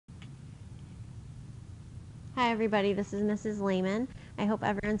Hi everybody, this is Mrs. Lehman. I hope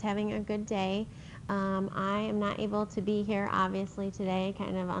everyone's having a good day. I am not able to be here obviously today,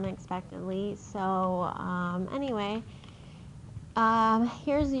 kind of unexpectedly. So anyway,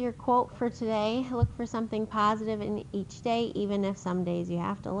 here's your quote for today. Look for something positive in each day, even if some days you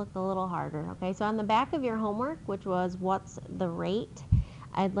have to look a little harder. Okay, so on the back of your homework, which was what's the rate,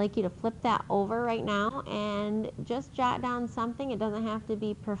 I'd like you to flip that over right now and just jot down something. It doesn't have to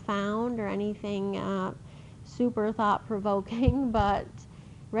be profound or anything super thought-provoking, but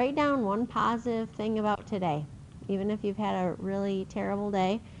write down one positive thing about today. Even if you've had a really terrible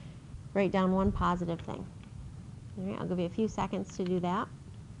day, write down one positive thing. All right, I'll give you a few seconds to do that.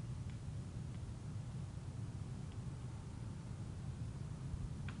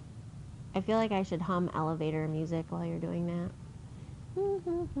 I feel like I should hum elevator music while you're doing that.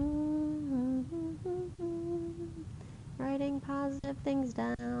 Writing positive things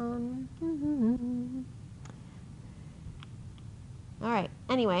down. All right,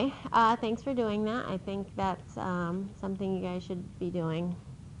 anyway, thanks for doing that. I think that's something you guys should be doing.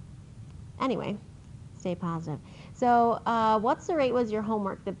 Anyway, stay positive. So what's the rate was your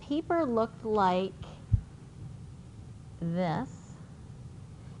homework. The paper looked like this,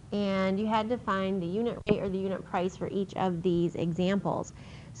 and you had to find the unit rate or the unit price for each of these examples.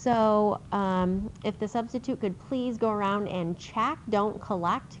 So if the substitute could please go around and check, don't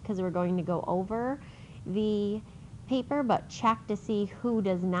collect, because we're going to go over the paper, but check to see who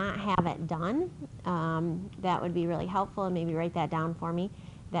does not have it done. That would be really helpful, and maybe write that down for me.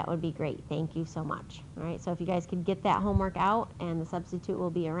 That would be great. Thank you so much. All right, so if you guys could get that homework out, and the substitute will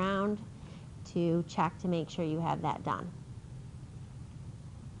be around to check to make sure you have that done.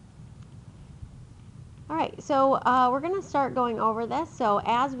 All right, so we're going to start going over this. So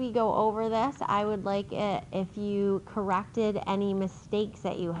as we go over this, I would like it if you corrected any mistakes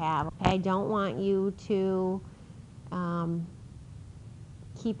that you have. Okay, I don't want you to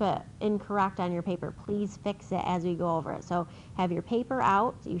keep it incorrect on your paper. Please fix it as we go over it. So have your paper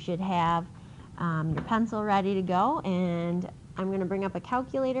out. You should have your pencil ready to go, and I'm going to bring up a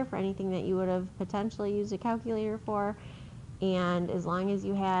calculator for anything that you would have potentially used a calculator for. And as long as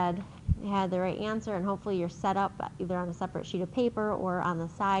you had the right answer, and hopefully you're set up either on a separate sheet of paper or on the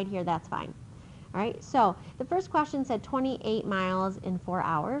side here, that's fine. All right, so the first question said 28 miles in 4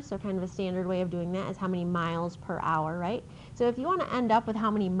 hours. So kind of a standard way of doing that is how many miles per hour, right? So if you want to end up with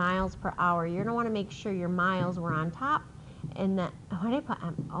how many miles per hour, you're going to want to make sure your miles were on top. And that, what did I put?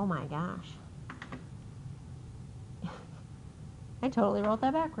 Oh my gosh. I totally wrote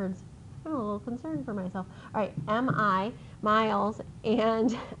that backwards. I'm a little concerned for myself. All right, MI, miles,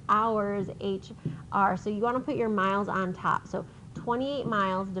 and hours, HR. So you want to put your miles on top. So 28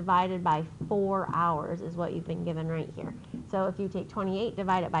 miles divided by 4 hours is what you've been given right here. So if you take 28,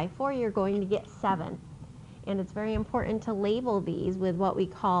 divide it by 4, you're going to get 7. And it's very important to label these with what we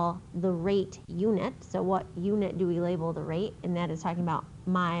call the rate unit. So what unit do we label the rate? And that is talking about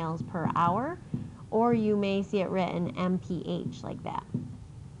miles per hour. Or you may see it written MPH like that.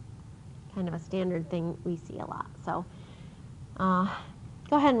 Kind of a standard thing we see a lot. So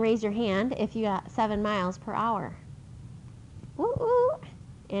go ahead and raise your hand if you got 7 miles per hour. Woo-woo.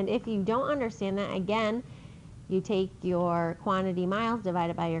 And if you don't understand that, again, you take your quantity miles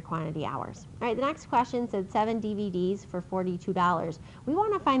divided by your quantity hours. All right, the next question said 7 DVDs for $42. We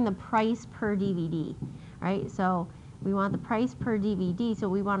want to find the price per DVD, right? So we want the price per DVD, so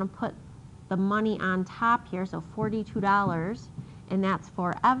we want to put the money on top here, so $42, and that's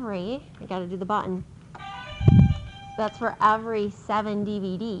for every, I got to do the button, that's for every 7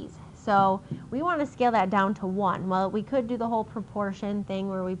 DVDs. So we want to scale that down to 1. Well, we could do the whole proportion thing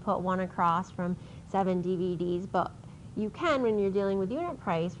where we put 1 across from 7 DVDs, but you can, when you're dealing with unit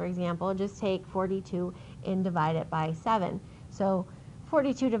price, for example, just take 42 and divide it by 7. So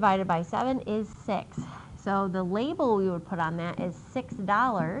 42 divided by 7 is 6. So the label we would put on that is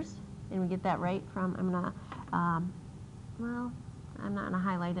 $6, and we get that right from, I'm not going to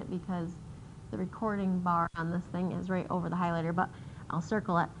highlight it because the recording bar on this thing is right over the highlighter, but I'll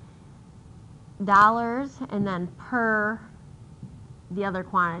circle it. Dollars, and then per the other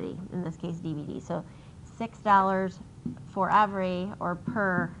quantity, in this case DVD. So $6 for every, or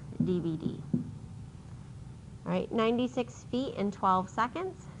per DVD. All right, 96 feet in 12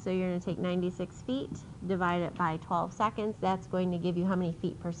 seconds. So you're going to take 96 feet, divide it by 12 seconds. That's going to give you how many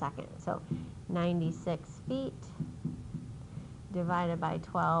feet per second. So 96 feet divided by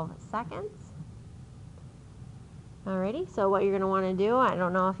 12 seconds. Alrighty, so what you're going to want to do, I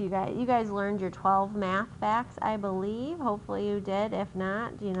don't know if you guys learned your 12 math facts, I believe. Hopefully you did. If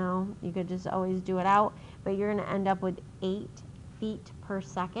not, you could just always do it out. But you're going to end up with 8 feet per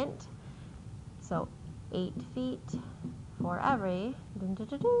second. So 8 feet for every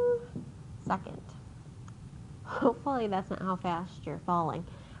second. Hopefully that's not how fast you're falling.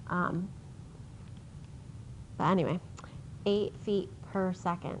 But anyway, 8 feet per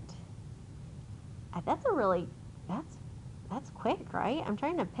second. That's a really, that's quick, right? I'm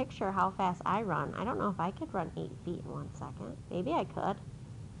trying to picture how fast I run. I don't know if I could run 8 feet in 1 second. Maybe I could.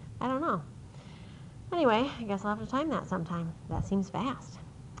 I don't know. Anyway, I guess I'll have to time that sometime. That seems fast.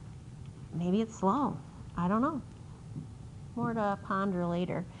 Maybe it's slow. I don't know. More to ponder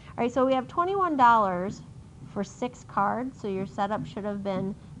later. All right, so we have $21 for 6 cards. So your setup should have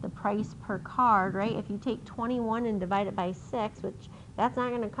been the price per card, right? If you take 21 and divide it by 6, which that's not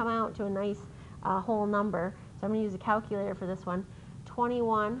going to come out to a nice whole number. So I'm going to use a calculator for this one.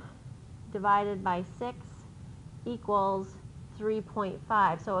 21 divided by 6 equals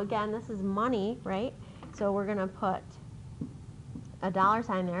 3.5. So again, this is money, right? So we're going to put a dollar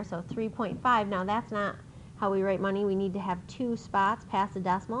sign there, so 3.5. Now that's not how we write money. We need to have 2 spots past the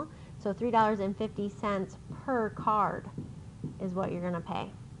decimal. So $3.50 per card is what you're going to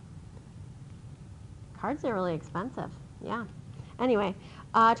pay. Cards are really expensive, yeah. Anyway,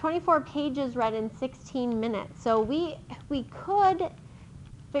 24 pages read in 16 minutes. So we could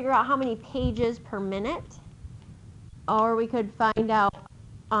figure out how many pages per minute, or we could find out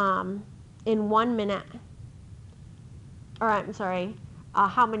in 1 minute, or I'm sorry,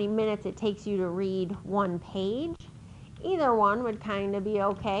 how many minutes it takes you to read 1 page. Either one would kind of be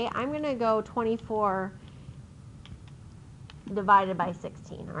okay. I'm going to go 24 divided by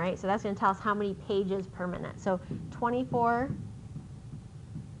 16, all right? So that's going to tell us how many pages per minute. So 24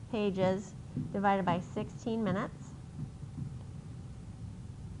 pages divided by 16 minutes.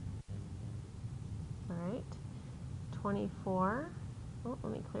 All right, 24. Oh,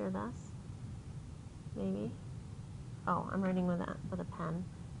 let me clear this. Maybe. Oh, I'm writing with a pen.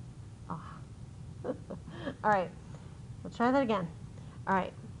 Oh. All right, let's try that again. All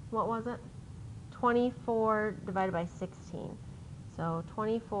right, what was it? 24 divided by 16. So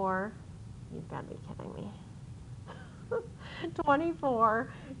 24, you've got to be kidding me.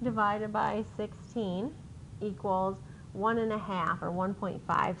 24 divided by 16 equals 1.5 or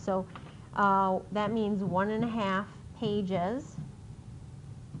 1.5. So that means 1.5 pages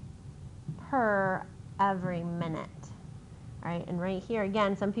per every minute. All right, and right here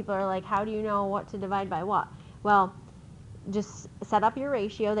again, some people are like, how do you know what to divide by what? Well, just set up your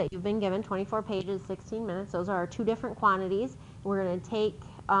ratio that you've been given, 24 pages, 16 minutes. Those are our 2 different quantities. We're going to take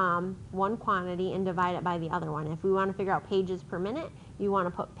one quantity and divide it by the other one. If we want to figure out pages per minute, you want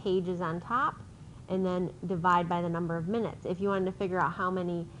to put pages on top and then divide by the number of minutes. If you wanted to figure out how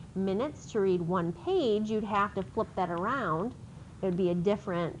many minutes to read 1 page, you'd have to flip that around. It would be a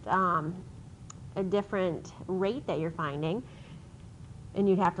different rate that you're finding, and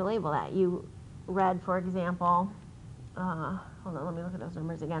you'd have to label that. You read, for example, hold on, let me look at those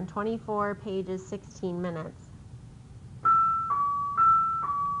numbers again. 24 pages, 16 minutes.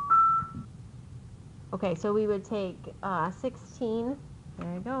 Okay, so we would take 16,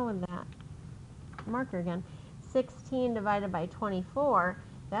 there you go with that marker again, 16 divided by 24,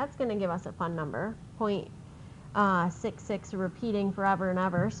 that's going to give us a fun number, 0.66 repeating forever and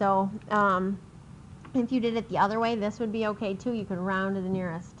ever. So if you did it the other way, this would be okay too. You could round to the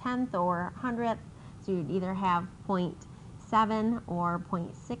nearest tenth or hundredth. So you'd either have 0.7 or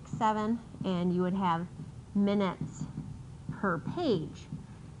 0.67, and you would have minutes per page.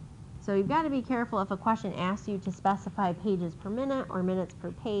 So you've got to be careful if a question asks you to specify pages per minute or minutes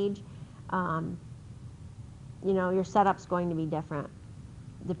per page. You know, your setup's going to be different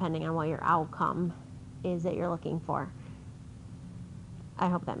depending on what your outcome is that you're looking for. I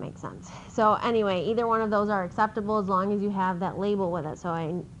hope that makes sense. So anyway, either one of those are acceptable as long as you have that label with it. So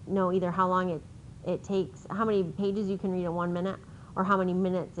I know either how long it takes, how many pages you can read in 1 minute, or how many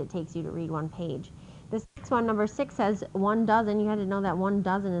minutes it takes you to read 1 page. This next one, number 6, says 1 dozen. You had to know that 1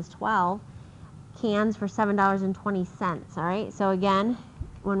 dozen is 12 cans for $7.20. All right. So again,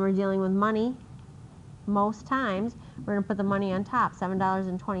 when we're dealing with money, most times we're going to put the money on top.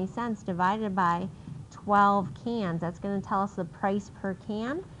 $7.20 divided by 12 cans. That's going to tell us the price per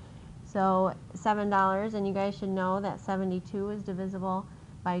can. So $7, and you guys should know that 72 is divisible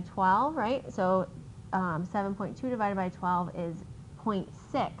by 12, right? So 7.2 divided by 12 is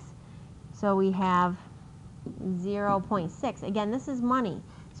 0.6. So we have 0.6. Again, this is money.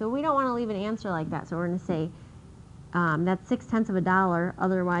 So we don't want to leave an answer like that. So we're going to say that's 0.6 of a dollar,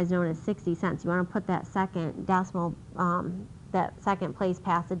 otherwise known as 60 cents. You want to put that second decimal, that second place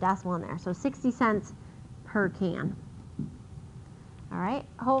past the decimal in there. So 60 cents per can. All right.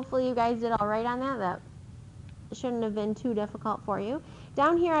 Hopefully you guys did all right on that. That shouldn't have been too difficult for you.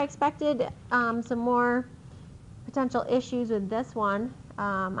 Down here I expected some more potential issues with this one.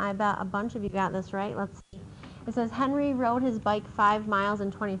 I bet a bunch of you got this right. Let's see. It says Henry rode his bike 5 miles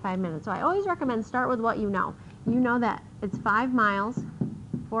in 25 minutes. So I always recommend start with what you know. You know that it's 5 miles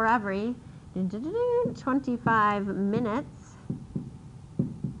for every 25 minutes,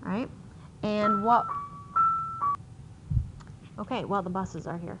 right? And what, okay, well, the buses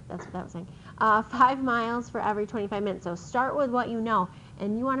are here. That's what that was saying. 5 miles for every 25 minutes. So start with what you know,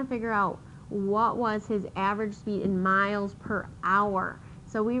 and you want to figure out what was his average speed in miles per hour.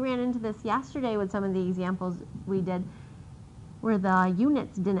 So we ran into this yesterday with some of the examples we did where the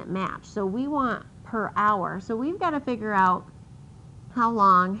units didn't match. So we want per hour. So we've got to figure out how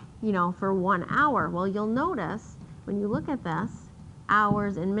long, you know, for 1 hour. Well, you'll notice when you look at this,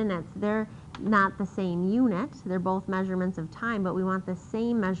 hours and minutes, they're not the same unit. They're both measurements of time, but we want the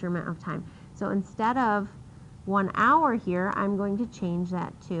same measurement of time. So instead of 1 hour here, I'm going to change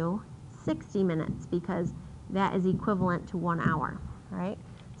that to 60 minutes because that is equivalent to 1 hour, right?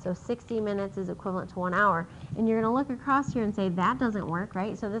 So 60 minutes is equivalent to 1 hour. And you're going to look across here and say, that doesn't work,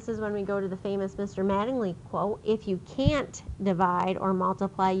 right? So this is when we go to the famous Mr. Mattingly quote, if you can't divide or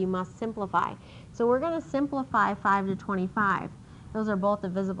multiply, you must simplify. So we're going to simplify 5 to 25. Those are both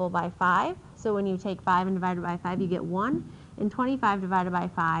divisible by 5. So when you take 5 and divide it by 5, you get 1. And 25 divided by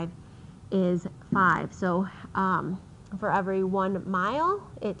 5 is 5. So for every 1 mile,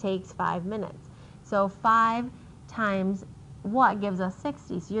 it takes 5 minutes. So 5 times what gives us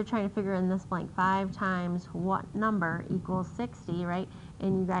 60? So you're trying to figure in this blank, 5 times what number equals 60, right?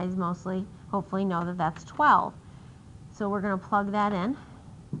 And you guys mostly, hopefully know that that's 12. So we're going to plug that in,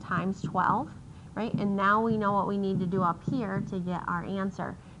 times 12, right? And now we know what we need to do up here to get our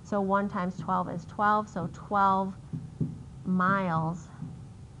answer. So 1 times 12 is 12, so 12 miles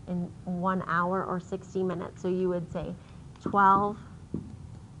in 1 hour or 60 minutes. So you would say 12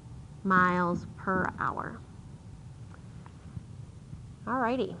 miles per hour.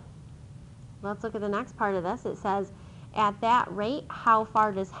 Alrighty, let's look at the next part of this. It says, at that rate, how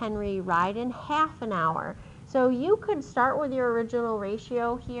far does Henry ride in half an hour? So you could start with your original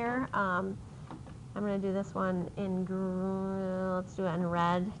ratio here. I'm going to do this one in, let's do it in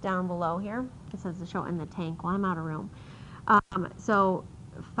red down below here. It says to show it in the tank. Well, I'm out of room. So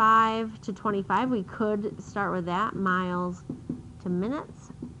 5 to 25, we could start with that, miles to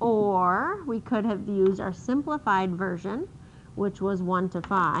minutes, or we could have used our simplified version, which was 1 to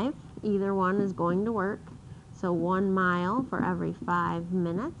 5. Either one is going to work. So 1 mile for every 5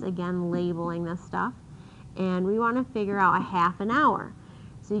 minutes. Again, labeling this stuff. And we want to figure out a half an hour.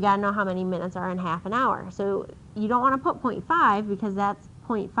 So you got to know how many minutes are in half an hour. So you don't want to put 0.5 because that's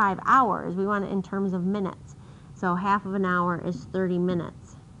 0.5 hours. We want it in terms of minutes. So half of an hour is 30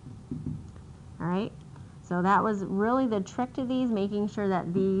 minutes. All right. So that was really the trick to these, making sure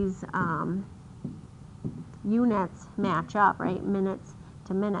that these units match up, right? Minutes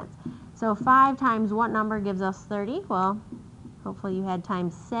to minutes. So 5 times what number gives us 30? Well, hopefully you had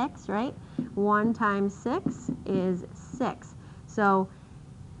times 6, right? 1 times 6 is 6. So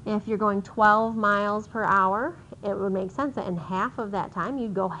if you're going 12 miles per hour, it would make sense that in half of that time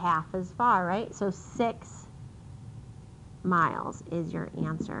you'd go half as far, right? So 6 miles is your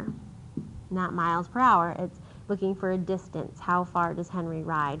answer. Not miles per hour. It's looking for a distance. How far does Henry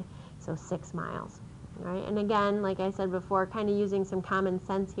ride? So 6 miles. Right? And again, like I said before, kind of using some common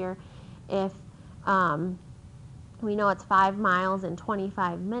sense here. If we know it's 5 miles in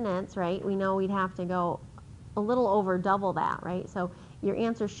 25 minutes, right? We know we'd have to go a little over double that, right? So your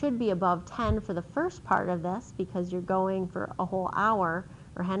answer should be above 10 for the first part of this because you're going for a whole hour,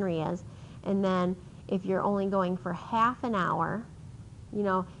 or Henry is. And then if you're only going for half an hour, you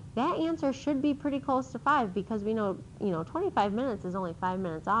know, that answer should be pretty close to 5 because we know, 25 minutes is only 5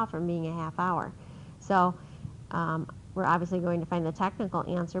 minutes off from being a half hour. So we're obviously going to find the technical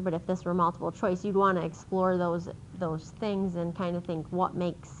answer, but if this were multiple choice, you'd want to explore those things and kind of think what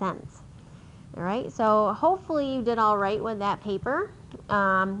makes sense. All right, so hopefully you did all right with that paper.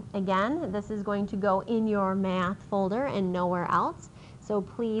 Again, this is going to go in your math folder and nowhere else. So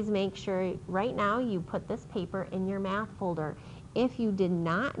please make sure right now you put this paper in your math folder. If you did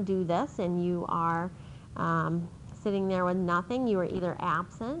not do this and you are sitting there with nothing, you are either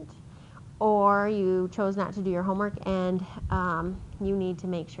absent or you chose not to do your homework, and you need to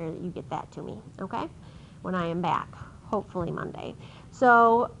make sure that you get that to me, okay, when I am back, hopefully Monday.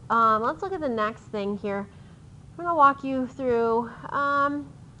 So let's look at the next thing here. I'm going to walk you through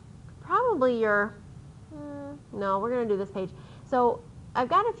probably your, no, we're going to do this page. So I've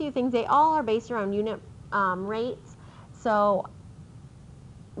got a few things. They all are based around unit rates. So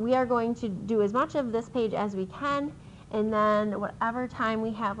we are going to do as much of this page as we can, And then whatever time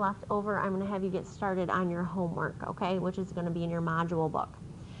we have left over, I'm going to have you get started on your homework, okay, which is going to be in your module book.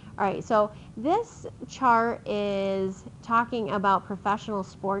 All right, so this chart is talking about professional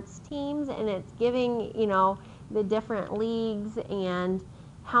sports teams, and it's giving, you know, the different leagues and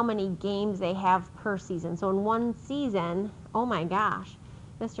how many games they have per season. So in one season, oh my gosh,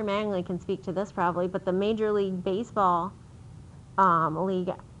 Mr. Mangley can speak to this probably, but the Major League Baseball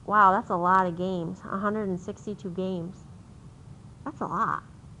league, wow, that's a lot of games, 162 games. That's a lot,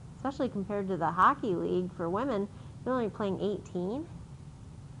 especially compared to the hockey league for women. They're only playing 18.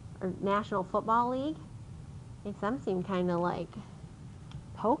 Or National Football League makes them seem kind of like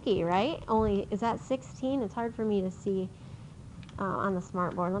pokey, right? Only, is that 16? It's hard for me to see on the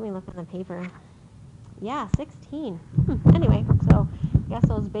smart board. Let me look on the paper. Yeah, 16. Anyway, so I guess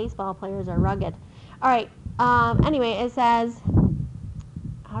those baseball players are rugged. All right. Anyway, it says,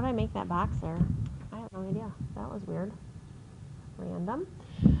 how did I make that box there? I have no idea. That was weird. Random.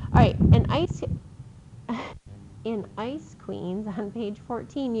 All right, in Ice Queens on page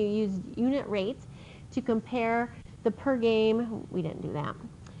 14, you used unit rates to compare the per game. We didn't do that.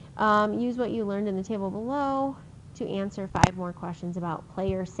 Use what you learned in the table below to answer 5 more questions about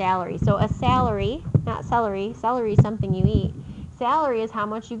player salary. So a salary, not celery, celery is something you eat. Salary is how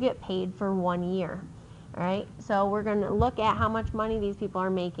much you get paid for 1 year. All right, so we're going to look at how much money these people are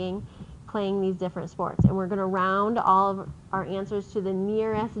making playing these different sports, and we're going to round all of our answers to the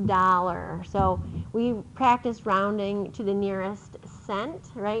nearest dollar. So we practice rounding to the nearest cent,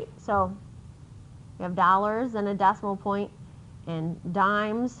 right? So we have dollars and a decimal point and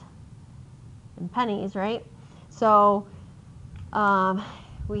dimes and pennies, right? So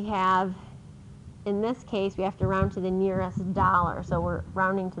we have, in this case, we have to round to the nearest dollar. So we're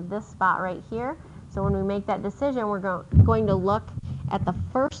rounding to this spot right here. So when we make that decision, we're going to look at the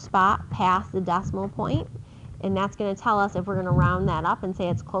first spot past the decimal point, and that's going to tell us if we're going to round that up and say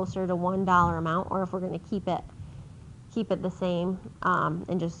it's closer to $1 amount, or if we're going to keep it the same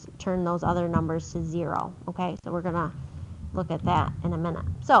and just turn those other numbers to 0. Okay, so we're going to look at that in a minute.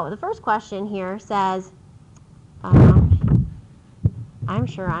 So the first question here says, I'm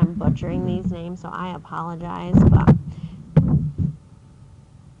sure I'm butchering these names, so I apologize, but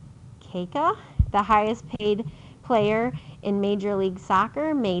Keika, the highest paid player in Major League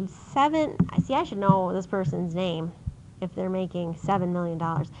Soccer, made I should know this person's name if they're making $7 million.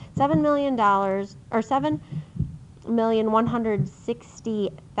 $7 million, or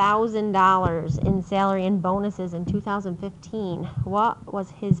 $7,160,000 in salary and bonuses in 2015. What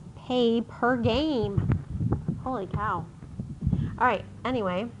was his pay per game? Holy cow. All right,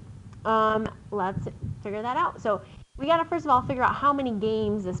 anyway, let's figure that out. So we got to first of all figure out how many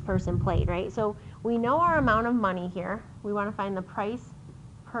games this person played, right? So we know our amount of money here. We want to find the price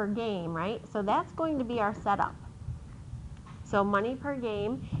per game, right? So that's going to be our setup. So money per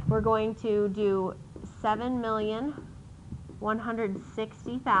game, we're going to do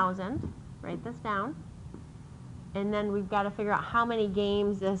 7,160,000. Write this down. And then we've got to figure out how many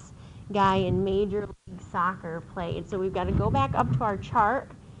games this guy in Major League Soccer played. So we've got to go back up to our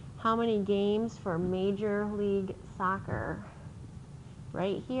chart. How many games for Major League Soccer?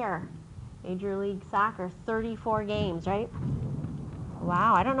 Right here. Major League Soccer, 34 games, right?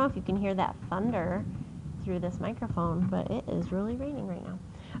 Wow, I don't know if you can hear that thunder through this microphone, but it is really raining right now.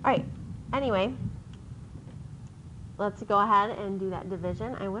 All right, anyway, let's go ahead and do that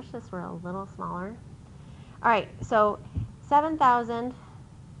division. I wish this were a little smaller. All right, so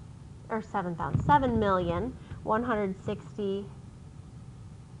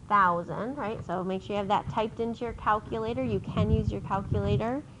 7,160,000, right? So make sure you have that typed into your calculator. You can use your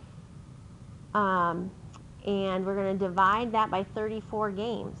calculator. And we're going to divide that by 34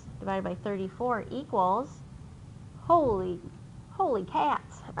 games. Divided by 34 equals, holy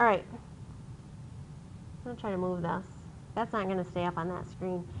cats. All right, I'm going to try to move this. That's not going to stay up on that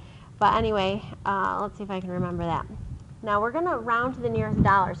screen. But anyway, let's see if I can remember that. Now we're going to round to the nearest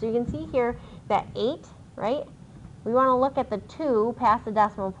dollar. So you can see here that 8, right? We want to look at the 2 past the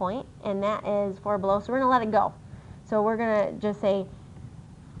decimal point, and that is 4 below. So we're going to let it go. So we're going to just say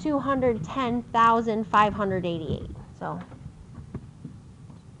 210,588. So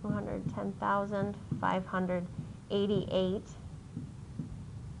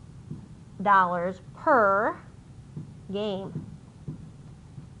 $210,588 per game.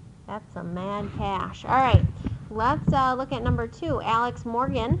 That's some mad cash. All right, let's look at number 2. Alex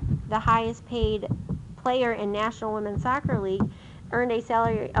Morgan, the highest paid player in National Women's Soccer League, earned a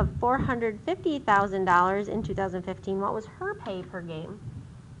salary of $450,000 in 2015. What was her pay per game?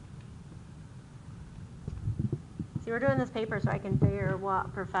 See, we're doing this paper so I can figure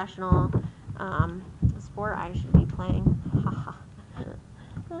what professional sport I should be playing.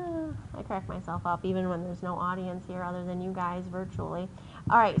 I crack myself up even when there's no audience here other than you guys virtually.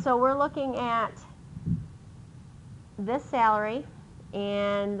 All right, so we're looking at this salary,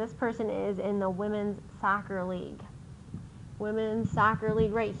 and this person is in the women's soccer league. Women's soccer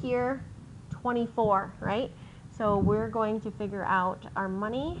league right here, 24, right? So we're going to figure out our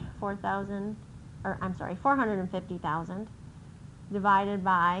money, 450,000 divided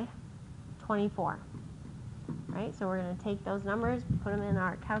by 24. Right, so we're going to take those numbers, put them in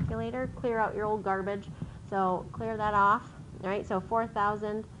our calculator, clear out your old garbage. So clear that off. All right, so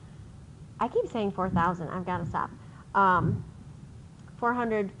 4,000. I keep saying 4,000. I've got to stop.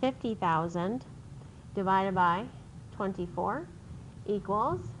 450,000 divided by 24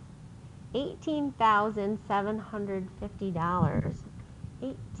 equals $18,750.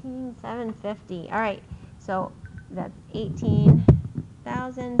 18,750. All right, so that's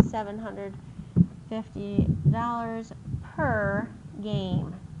 $18,750 per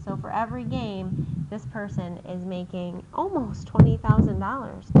game. So for every game, this person is making almost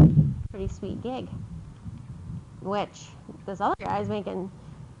 $20,000. Pretty sweet gig. Which this other guy's making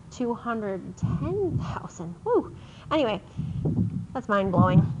 $210,000. Woo! Anyway, that's mind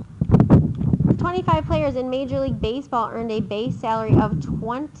blowing. 25 players in Major League Baseball earned a base salary of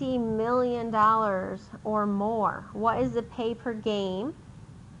 $20 million or more. What is the pay per game?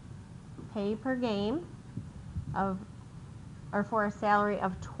 Pay per game of, or for a salary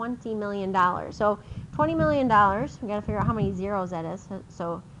of $20 million. So $20 million, we got to figure out how many zeros that is.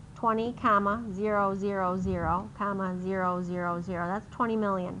 So 20, comma, 0, 0, 0, comma, 0, 0, 0. That's 20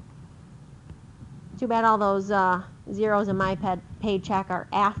 million. Too bad all those zeros in my paycheck are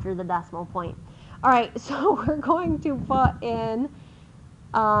after the decimal point. All right, so we're going to put in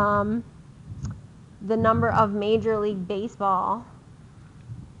the number of Major League Baseball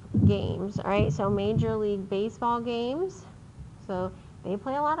games. All right, so Major League Baseball games. So they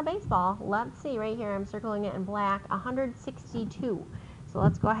play a lot of baseball. Let's see right here. I'm circling it in black. 162. So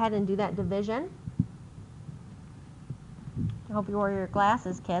let's go ahead and do that division. I hope you wear your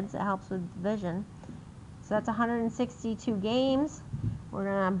glasses, kids. It helps with division. So that's 162 games. We're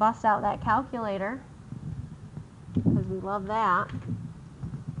going to bust out that calculator because we love that.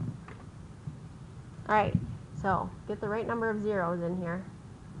 All right, so get the right number of zeros in here.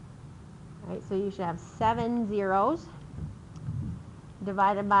 All right, so you should have 7 zeros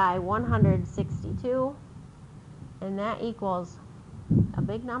divided by 162, and that equals a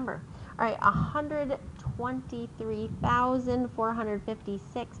big number. All right,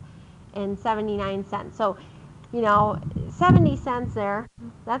 123,456 and 79 cents. So, you know, 70 cents there.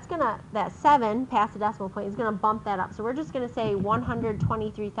 That's gonna, that 7 past the decimal point is gonna bump that up. So we're just gonna say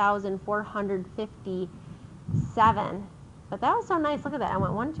 123,457. But that was so nice. Look at that. I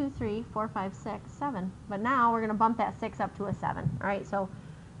went 1, 2, 3, 4, 5, 6, 7. But now we're gonna bump that 6 up to a 7. All right. So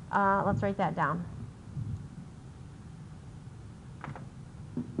let's write that down.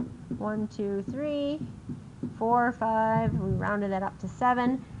 1, 2, 3, 4, 5. We rounded that up to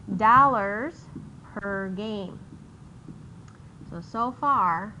 $7 per game. So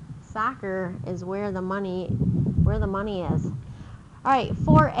far, soccer is where the money is. All right,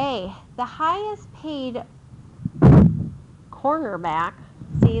 4A, the highest paid cornerback.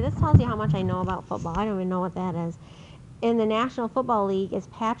 See, this tells you how much I know about football. I don't even know what that is. In the National Football League is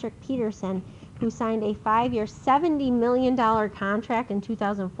Patrick Peterson, who signed a 5-year, $70 million contract in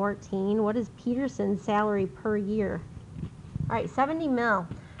 2014. What is Peterson's salary per year? All right, 70 mil.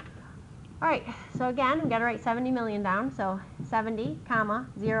 All right, so again, we've got to write 70 million down. So 70, comma,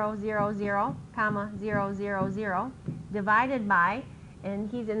 0, 0, 0, comma, 0, 0, 0, divided by, and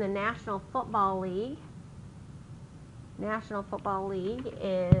he's in the National Football League. National Football League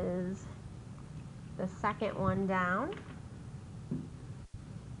is the second one down.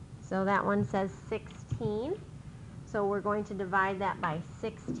 So that one says 16. So we're going to divide that by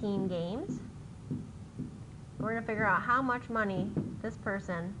 16 games. We're going to figure out how much money this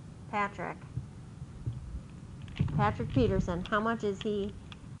person, Patrick Peterson, how much is he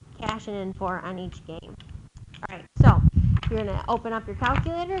cashing in for on each game. All right, so you're going to open up your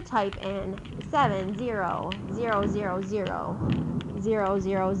calculator, type in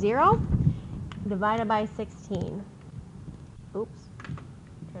 7,000,000 divided by 16. Oops,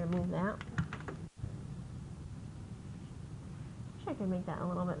 try to move that. Wish I could make that a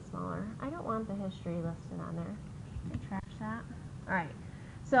little bit smaller. I don't want the history listed on there. Can I trash that? All right,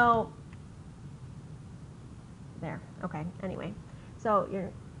 so there. Okay, anyway, so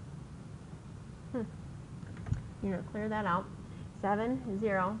you're going to clear that out.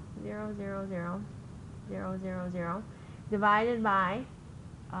 7,000,000 divided by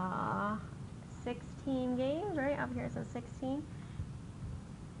 16 games, right? Up here it says 16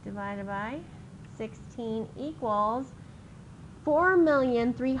 divided by 16 equals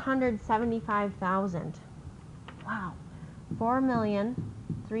 4,375,000. Wow.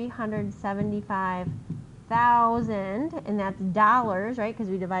 4,375,000, and that's dollars, right? Because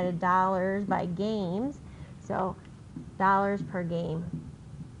we divided dollars by games. So dollars per game.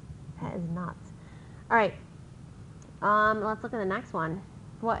 That is nuts. All right. Let's look at the next one.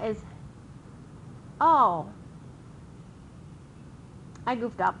 What is? Oh, I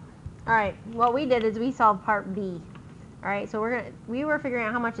goofed up. All right. What we did is we solved part B. All right. So we were figuring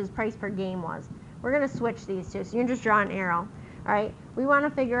out how much his price per game was. We're gonna switch these two. So you can just draw an arrow. All right. We want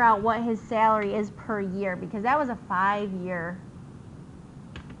to figure out what his salary is per year because that was a 5-year.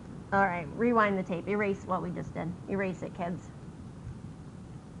 All right. Rewind the tape. Erase what we just did. Erase it, kids.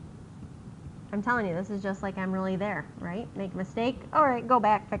 I'm telling you, this is just like I'm really there, right? Make a mistake. All right, go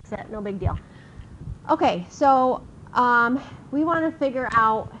back, fix it. No big deal. Okay, so we want to figure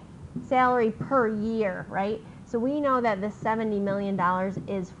out salary per year, right? So we know that this $70 million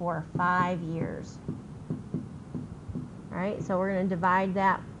is for 5 years. All right, so we're going to divide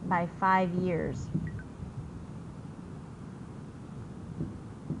that by 5 years.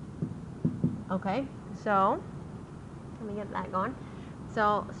 Okay, so let me get that going.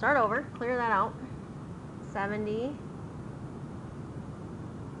 So start over, clear that out. 70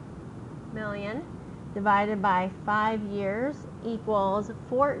 million divided by 5 years equals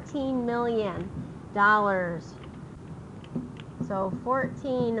 $14 million. So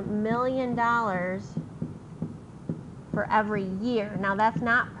 $14 million for every year. Now that's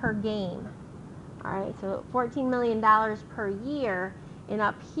not per game. All right, so $14 million per year, and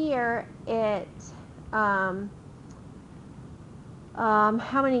up here it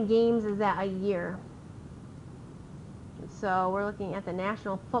how many games is that a year? So we're looking at the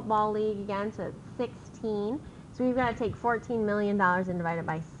National Football League again, so it's 16. So we've got to take $14 million and divide it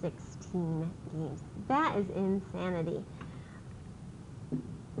by 16 games. That is insanity.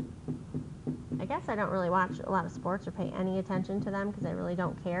 I guess I don't really watch a lot of sports or pay any attention to them because I really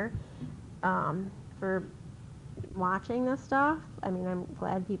don't care for watching this stuff. I mean, I'm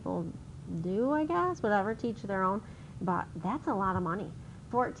glad people do, I guess, whatever, teach their own. But that's a lot of money.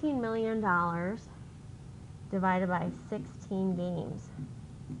 $14 million divided by 16 games.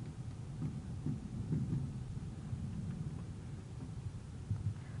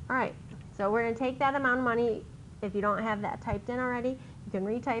 All right, so we're going to take that amount of money. If you don't have that typed in already, you can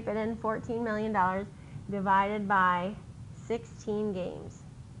retype it in. $14 million divided by 16 games.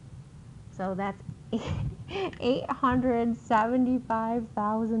 So that's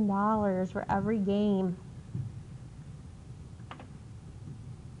 $875,000 for every game.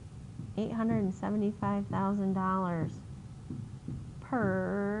 $875,000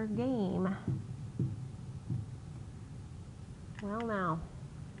 per game. Well, now.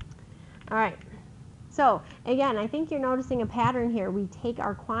 All right. So, again, I think you're noticing a pattern here. We take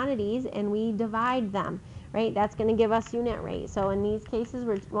our quantities and we divide them, right? That's going to give us unit rate. So, in these cases,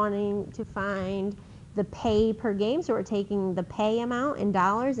 we're wanting to find the pay per game. So, we're taking the pay amount in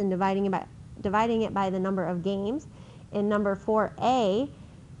dollars and dividing it by the number of games. In number 4A,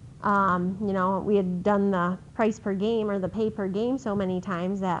 you know, we had done the price per game or the pay per game so many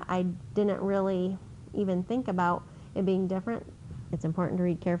times that I didn't really even think about it being different. It's important to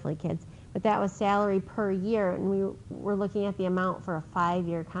read carefully, kids. But that was salary per year, and we were looking at the amount for a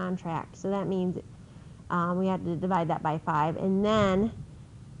 5-year contract. So that means we had to divide that by 5, and then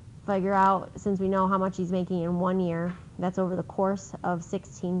figure out, since we know how much he's making in 1 year, that's over the course of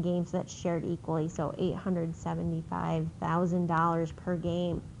 16 games, that's shared equally, so $875,000 per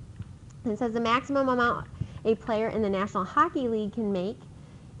game. And it says the maximum amount a player in the National Hockey League can make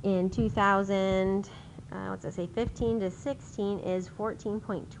in 15 to 16 is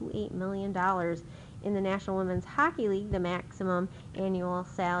 $14.28 million. In the National Women's Hockey League, the maximum annual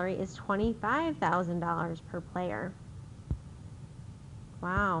salary is $25,000 per player.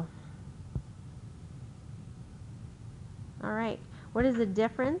 Wow. All right. What is the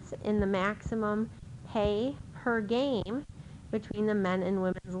difference in the maximum pay per game between the men and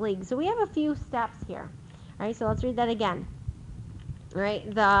women's league? So we have a few steps here. All right, so let's read that again. All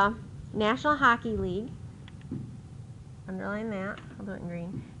right, the National Hockey League, underline that, I'll do it in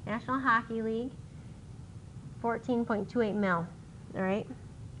green. National Hockey League, 14.28 mil, all right?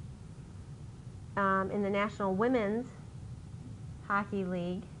 In the National Women's Hockey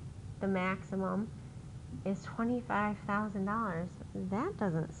League, the maximum is $25,000. That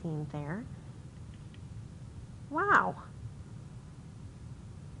doesn't seem fair. Wow.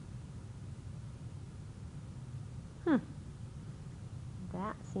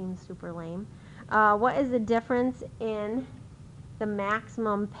 That seems super lame. What is the difference in the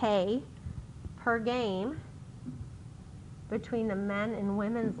maximum pay per game between the men and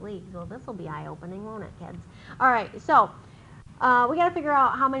women's leagues? Well, this will be eye-opening, won't it, kids? All right, so we got to figure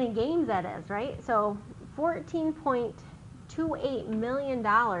out how many games that is, right? So $14.28 million.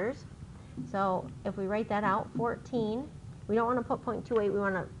 So if we write that out, 14, we don't want to put 0.28, we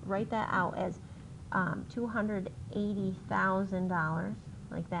want to write that out as $280,000,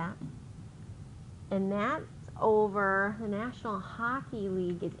 like that. And that's over the National Hockey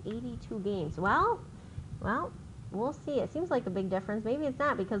League is 82 games. Well, we'll see. It seems like a big difference. Maybe it's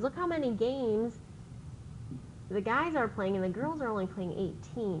not, because look how many games the guys are playing and the girls are only playing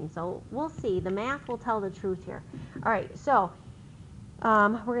 18. So we'll see. The math will tell the truth here. All right, so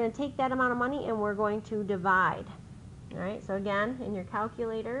we're going to take that amount of money and we're going to divide. All right, so again, in your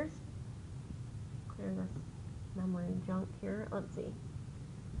calculators, clear this memory junk here. Let's see.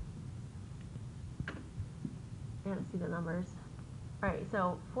 I gotta see the numbers. All right,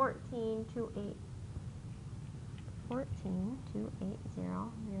 so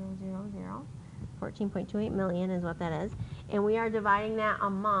 14.28 million is what that is. And we are dividing that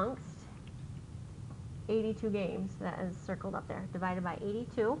amongst 82 games. That is circled up there. Divided by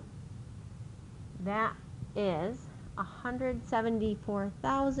 82. That is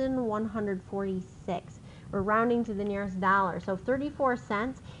 174,146. We're rounding to the nearest dollar. So 34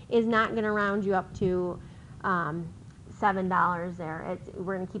 cents is not going to round you up to $7 there.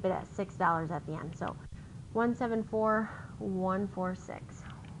 We're going to keep it at $6 at the end. So 174,146.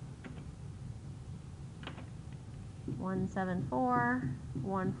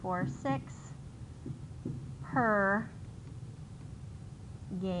 174,146 per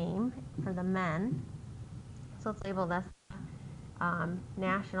game for the men. So let's label this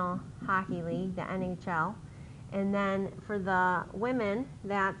National Hockey League, the NHL. And then for the women,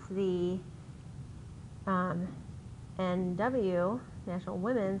 that's the NW, National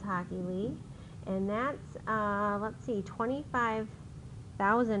Women's Hockey League. And that's, let's see,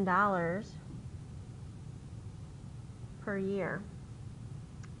 $25,000 per year.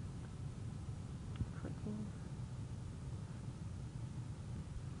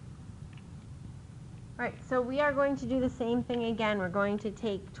 All right, so we are going to do the same thing again. We're going to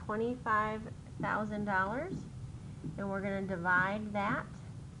take $25,000 and we're going to divide that.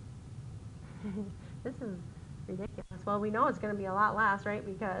 This is ridiculous. Well, we know it's going to be a lot less, right?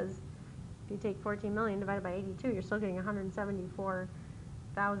 Because if you take 14 million divided by 82, you're still getting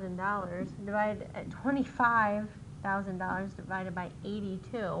 $174,000. Divided at $25,000 divided by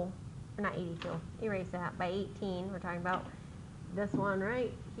 82, or not 82, erase that, by 18. We're talking about this one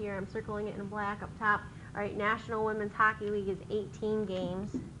right here. I'm circling it in black up top. All right, National Women's Hockey League is 18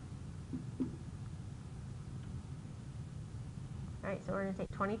 games. All right, so we're going to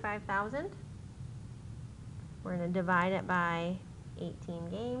take 25,000. We're going to divide it by 18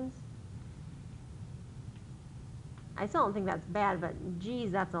 games. I still don't think that's bad, but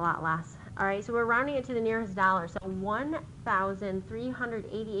geez, that's a lot less. All right, so we're rounding it to the nearest dollar. So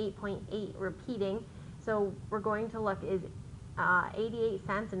 1,388.8 repeating. So we're going to look, is 88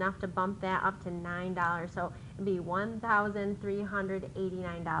 cents enough to bump that up to $9? So it'd be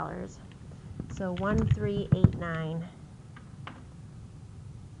 $1,389. So 1389.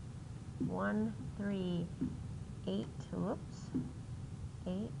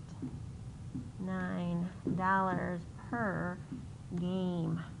 $9 per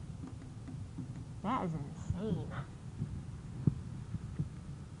game. That is insane.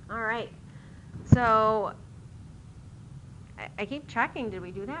 All right, so I keep checking. Did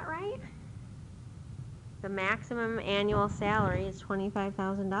we do that right? The maximum annual salary is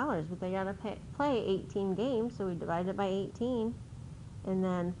 $25,000, but they gotta play 18 games, so we divide it by 18, and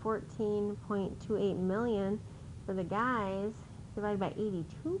then 14.28 million for the guys divided by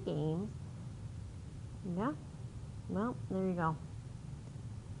 82 games. Yeah, well, there you go.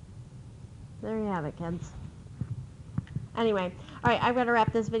 There you have it, kids. Anyway, all right, I've got to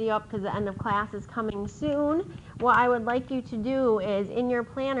wrap this video up because the end of class is coming soon. What I would like you to do is, in your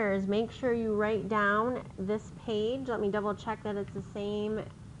planners, make sure you write down this page. Let me double check that it's the same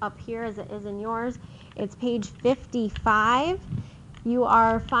up here as it is in yours. It's page 55. You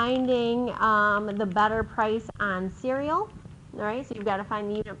are finding the better price on cereal. All right, so you've got to find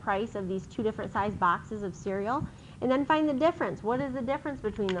the unit price of these two different size boxes of cereal, and then find the difference. What is the difference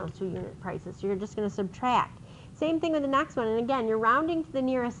between those two unit prices? So you're just going to subtract. Same thing with the next one, and again, you're rounding to the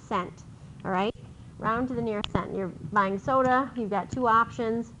nearest cent. All right, round to the nearest cent. You're buying soda. You've got two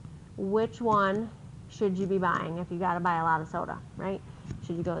options. Which one should you be buying if you got to buy a lot of soda, right?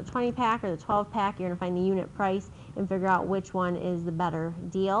 Should you go the 20-pack or the 12-pack? You're going to find the unit price and figure out which one is the better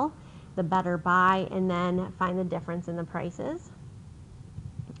deal. the better buy, and then find the difference in the prices.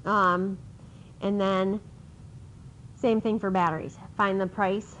 And then same thing for batteries. Find the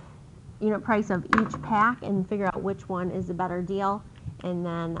price, unit price of each pack and figure out which one is the better deal, and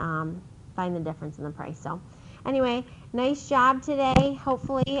then find the difference in the price. So anyway, nice job today.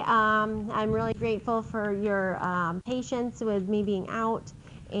 Hopefully, I'm really grateful for your patience with me being out,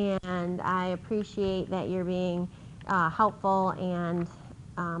 and I appreciate that you're being helpful and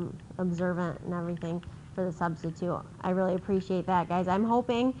observant and everything for the substitute. I really appreciate that, guys. I'm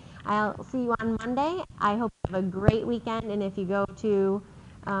hoping I'll see you on Monday. I hope you have a great weekend, and if you go to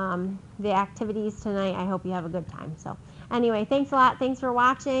the activities tonight, I hope you have a good time. So anyway, thanks a lot. Thanks for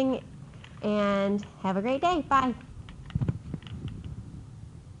watching, and have a great day. Bye.